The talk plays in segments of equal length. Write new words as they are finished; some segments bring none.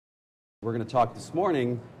We're going to talk this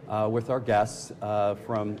morning with our guests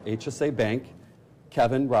from HSA Bank,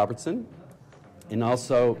 Kevin Robertson, and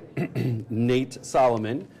also Nate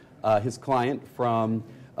Solomon, his client from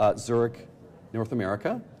Zurich, North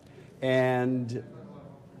America. And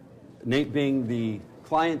Nate being the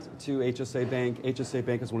client to HSA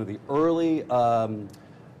Bank is one of the early,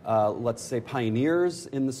 let's say, pioneers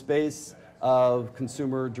in the space of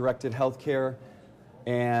consumer-directed healthcare,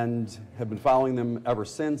 and have been following them ever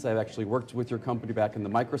since. I've actually worked with your company back in the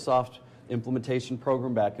Microsoft implementation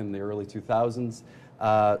program back in the early 2000s.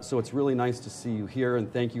 So it's really nice to see you here,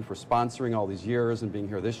 and thank you for sponsoring all these years and being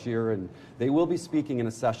here this year. And they will be speaking in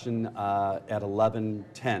a session at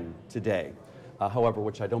 11:10 today, however,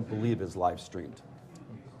 which I don't believe is live streamed.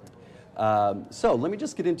 So let me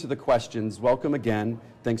just get into the questions. Welcome again.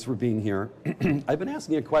 Thanks for being here. I've been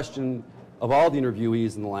asking a question of all the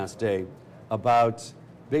interviewees in the last day about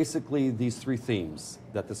basically these three themes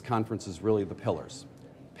that this conference is really the pillars: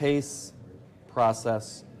 pace,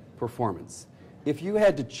 process, performance. If you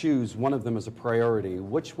had to choose one of them as a priority,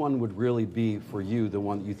 which one would really be for you the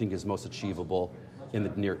one that you think is most achievable in the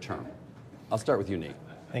near term? I'll start with you, Nate.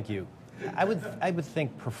 Thank you. I would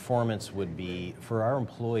think performance would be, for our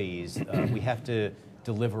employees, we have to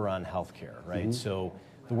deliver on healthcare, right? Mm-hmm. So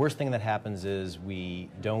the worst thing that happens is we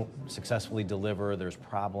don't successfully deliver, there's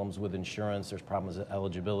problems with insurance, there's problems with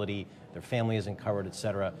eligibility, their family isn't covered, et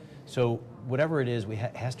cetera. So whatever it is, it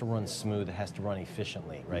has to run smooth, it has to run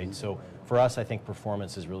efficiently, right? Mm-hmm. So for us, I think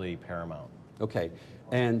performance is really paramount. Okay,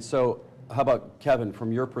 and so how about Kevin,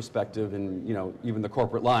 from your perspective, and even the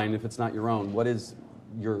corporate line, if it's not your own, what is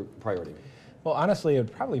your priority? Well, honestly, it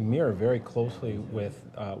would probably mirror very closely with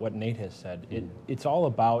what Nate has said. It's all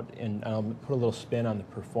about, and I'll put a little spin on the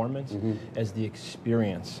performance, mm-hmm. as the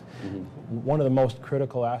experience. Mm-hmm. One of the most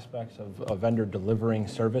critical aspects of a vendor delivering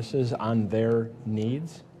services on their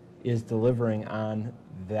needs is delivering on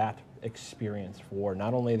that experience for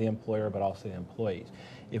not only the employer but also the employees.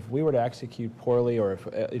 If we were to execute poorly, or if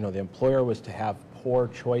the employer was to have poor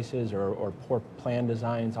choices or poor plan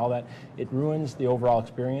designs, all that, it ruins the overall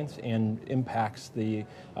experience and impacts the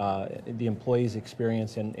employee's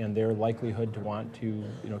experience and their likelihood to want to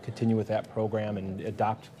continue with that program and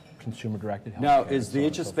adopt consumer-directed health. Now, is the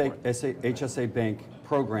HSA Bank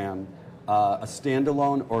program a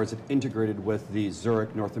standalone, or is it integrated with the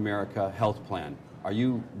Zurich North America health plan? Are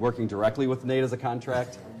you working directly with Nate as a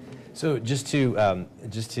contract? So just to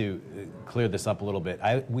clear this up a little bit,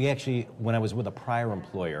 we actually, when I was with a prior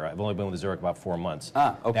employer, I've only been with Zurich about 4 months.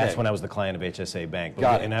 Okay. That's when I was the client of HSA Bank,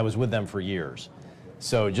 and I was with them for years.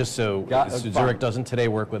 So just so Zurich doesn't today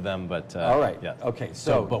work with them, but all right. Yeah. Okay.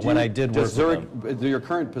 But when I did work Zurich, with them, your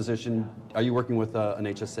current position, are you working with an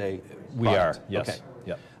HSA? We are. Yes. Okay.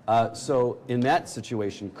 Yep. So in that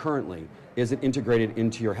situation, currently, is it integrated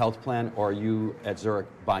into your health plan, or are you at Zurich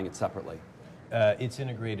buying it separately? It's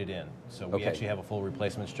integrated in. So we actually have a full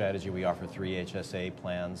replacement strategy. We offer 3 HSA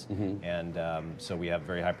plans, mm-hmm. and so we have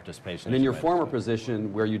very high participation. And in your former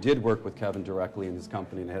position, where you did work with Kevin directly in his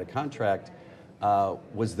company and had a contract,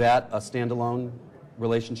 was that a standalone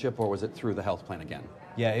relationship, or was it through the health plan again?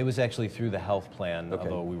 Yeah, it was actually through the health plan,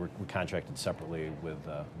 although we contracted separately with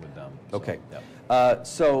them. So, okay.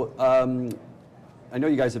 Yep. I know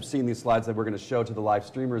you guys have seen these slides that we're going to show to the live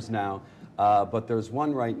streamers now. But there's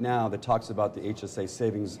one right now that talks about the HSA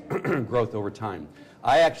savings growth over time.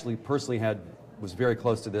 I actually personally was very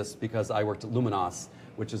close to this because I worked at Luminos,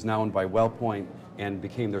 which is now owned by WellPoint, and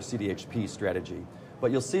became their CDHP strategy.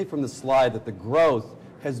 But you'll see from the slide that the growth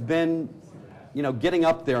has been, getting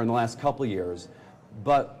up there in the last couple of years,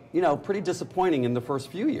 but pretty disappointing in the first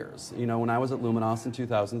few years. When I was at Luminos in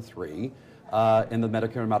 2003. And the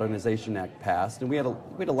Medicare Modernization Act passed, and we had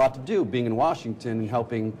a lot to do being in Washington and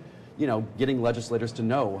helping, getting legislators to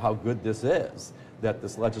know how good this is, that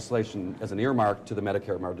this legislation as an earmark to the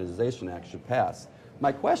Medicare Modernization Act should pass.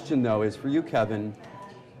 My question, though, is for you, Kevin,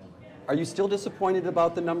 are you still disappointed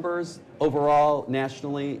about the numbers overall,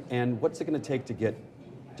 nationally, and what's it going to take to get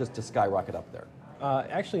just to skyrocket up there?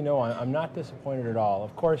 Actually, no, I'm not disappointed at all.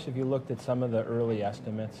 Of course, if you looked at some of the early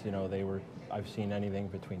estimates, I've seen anything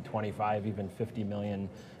between 25, even 50 million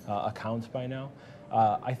accounts by now.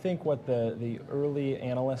 I think what the early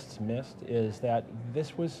analysts missed is that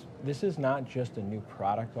this is not just a new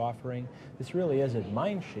product offering. This really is a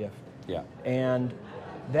mind shift. Yeah. And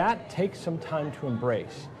that takes some time to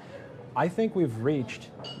embrace. I think we've reached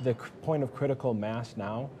the point of critical mass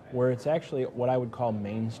now where it's actually what I would call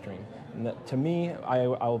mainstream. And that, to me,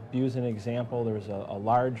 I'll use an example. There's a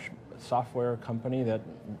large software company that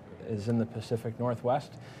is in the Pacific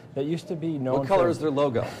Northwest that used to be known. What color is their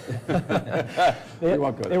logo? They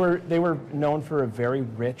were known for a very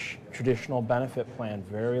rich traditional benefit plan,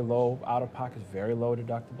 very low out-of-pockets, very low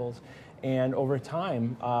deductibles. And over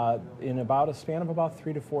time, in about a span of about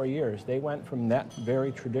 3 to 4 years, they went from that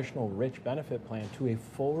very traditional rich benefit plan to a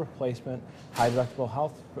full replacement high deductible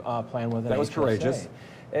health plan with an HSA. That was courageous.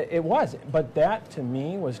 It was, but that to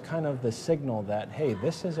me was kind of the signal that, hey,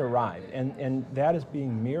 this has arrived, and that is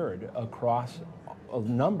being mirrored across a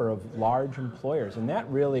number of large employers, and that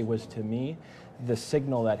really was to me the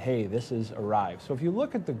signal that, hey, this has arrived. So if you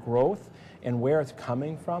look at the growth and where it's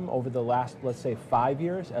coming from over the last, let's say, 5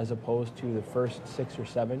 years as opposed to the first 6 or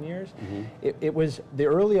 7 years, it was the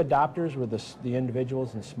early adopters were the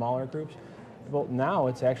individuals in smaller groups. Well, now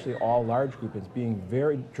it's actually all large group. It's being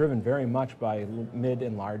driven very much by mid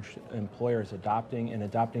and large employers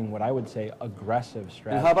adopting what I would say aggressive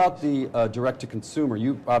strategies. And how about the direct-to-consumer?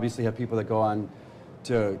 You obviously have people that go on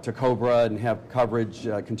to Cobra and have coverage,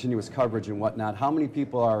 continuous coverage and whatnot. How many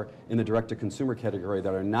people are in the direct-to-consumer category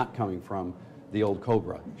that are not coming from the old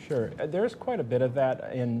Cobra? Sure. There's quite a bit of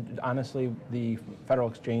that, and honestly, the federal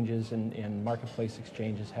exchanges and marketplace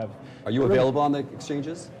exchanges have... Are you available on the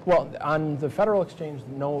exchanges? Well, on the federal exchange,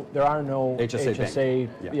 no, there are no HSA.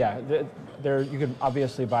 Yeah, you could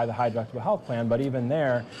obviously buy the high deductible health plan, but even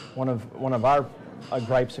there, one of our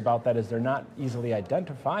gripes about that is they're not easily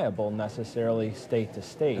identifiable necessarily state to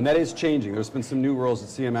state. And that is changing. There's been some new rules at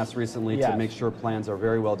CMS recently to make sure plans are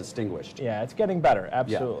very well distinguished. Yeah, it's getting better,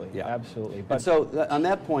 absolutely, absolutely. But so on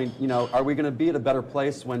that point, you know, are we going to be at a better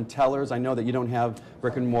place when tellers, I know that you don't have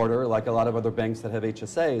brick and mortar like a lot of other banks that have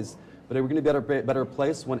HSAs, but are we going to be at a better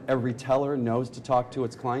place when every teller knows to talk to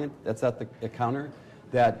its client that's at the counter?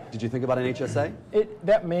 Did you think about an HSA?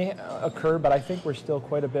 That may occur, but I think we're still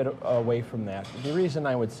quite a bit away from that. The reason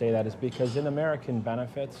I would say that is because in American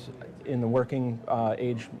benefits, in the working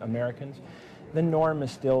age Americans, the norm is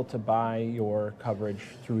still to buy your coverage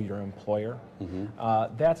through your employer.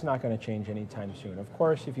 That's not going to change anytime soon. Of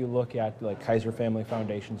course, if you look at like Kaiser Family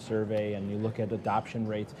Foundation survey and you look at adoption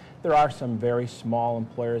rates, there are some very small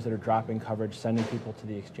employers that are dropping coverage, sending people to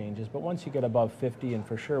the exchanges. But once you get above 50, and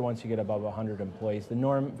for sure once you get above 100 employees, the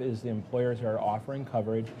norm is the employers are offering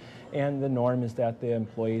coverage, and the norm is that the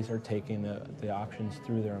employees are taking the options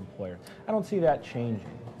through their employer. I don't see that changing.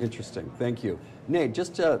 Interesting. Thank you. Nate,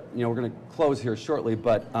 just to, we're going to close here shortly,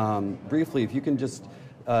 but briefly, if you can just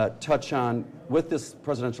touch on, with this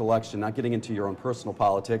presidential election, not getting into your own personal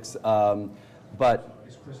politics, but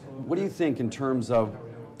what do you think in terms of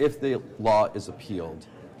if the law is appealed?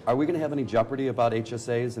 Are we going to have any jeopardy about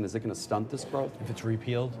HSAs, and is it going to stunt this growth? If it's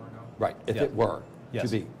repealed? Right, if it were to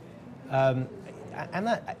be. I'm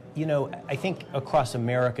not, I think across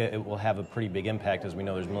America it will have a pretty big impact. As we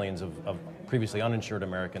know, there's millions of previously uninsured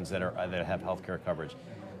Americans that have health care coverage.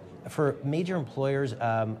 For major employers,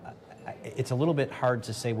 it's a little bit hard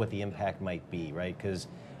to say what the impact might be, right? Because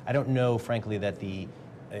I don't know, frankly, that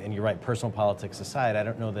and you're right, personal politics aside, I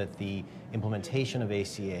don't know that the implementation of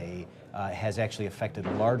ACA has actually affected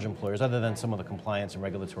large employers, other than some of the compliance and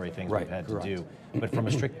regulatory things we've had to do. But from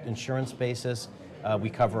a strict insurance basis, we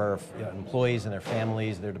cover our employees and their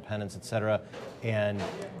families, their dependents, et cetera, and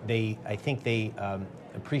I think they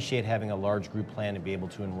appreciate having a large group plan to be able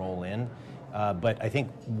to enroll in. But I think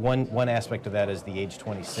one aspect of that is the age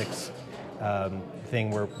 26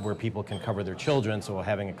 thing where people can cover their children. So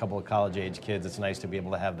having a couple of college-age kids, it's nice to be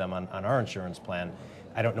able to have them on our insurance plan.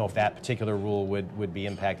 I don't know if that particular rule would be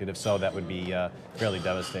impacted. If so, that would be fairly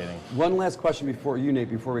devastating. One last question before you, Nate,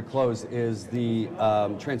 before we close, is the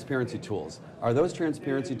transparency tools. Are those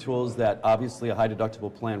transparency tools that obviously a high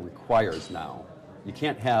deductible plan requires now? You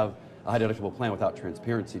can't have a high deductible plan without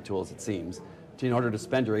transparency tools, it seems, in order to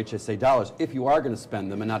spend your HSA dollars, if you are going to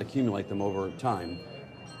spend them and not accumulate them over time.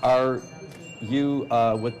 Are you,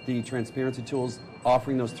 with the transparency tools,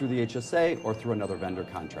 offering those through the HSA or through another vendor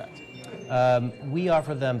contract? We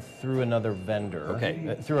offer them through another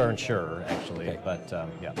vendor, through our insurer, actually, but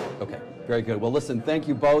yeah. Okay, very good. Well, listen, thank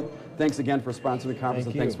you both. Thanks again for sponsoring the conference,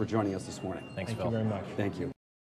 and thanks for joining us this morning. Thanks, Phil. Thank you very much. Thank you.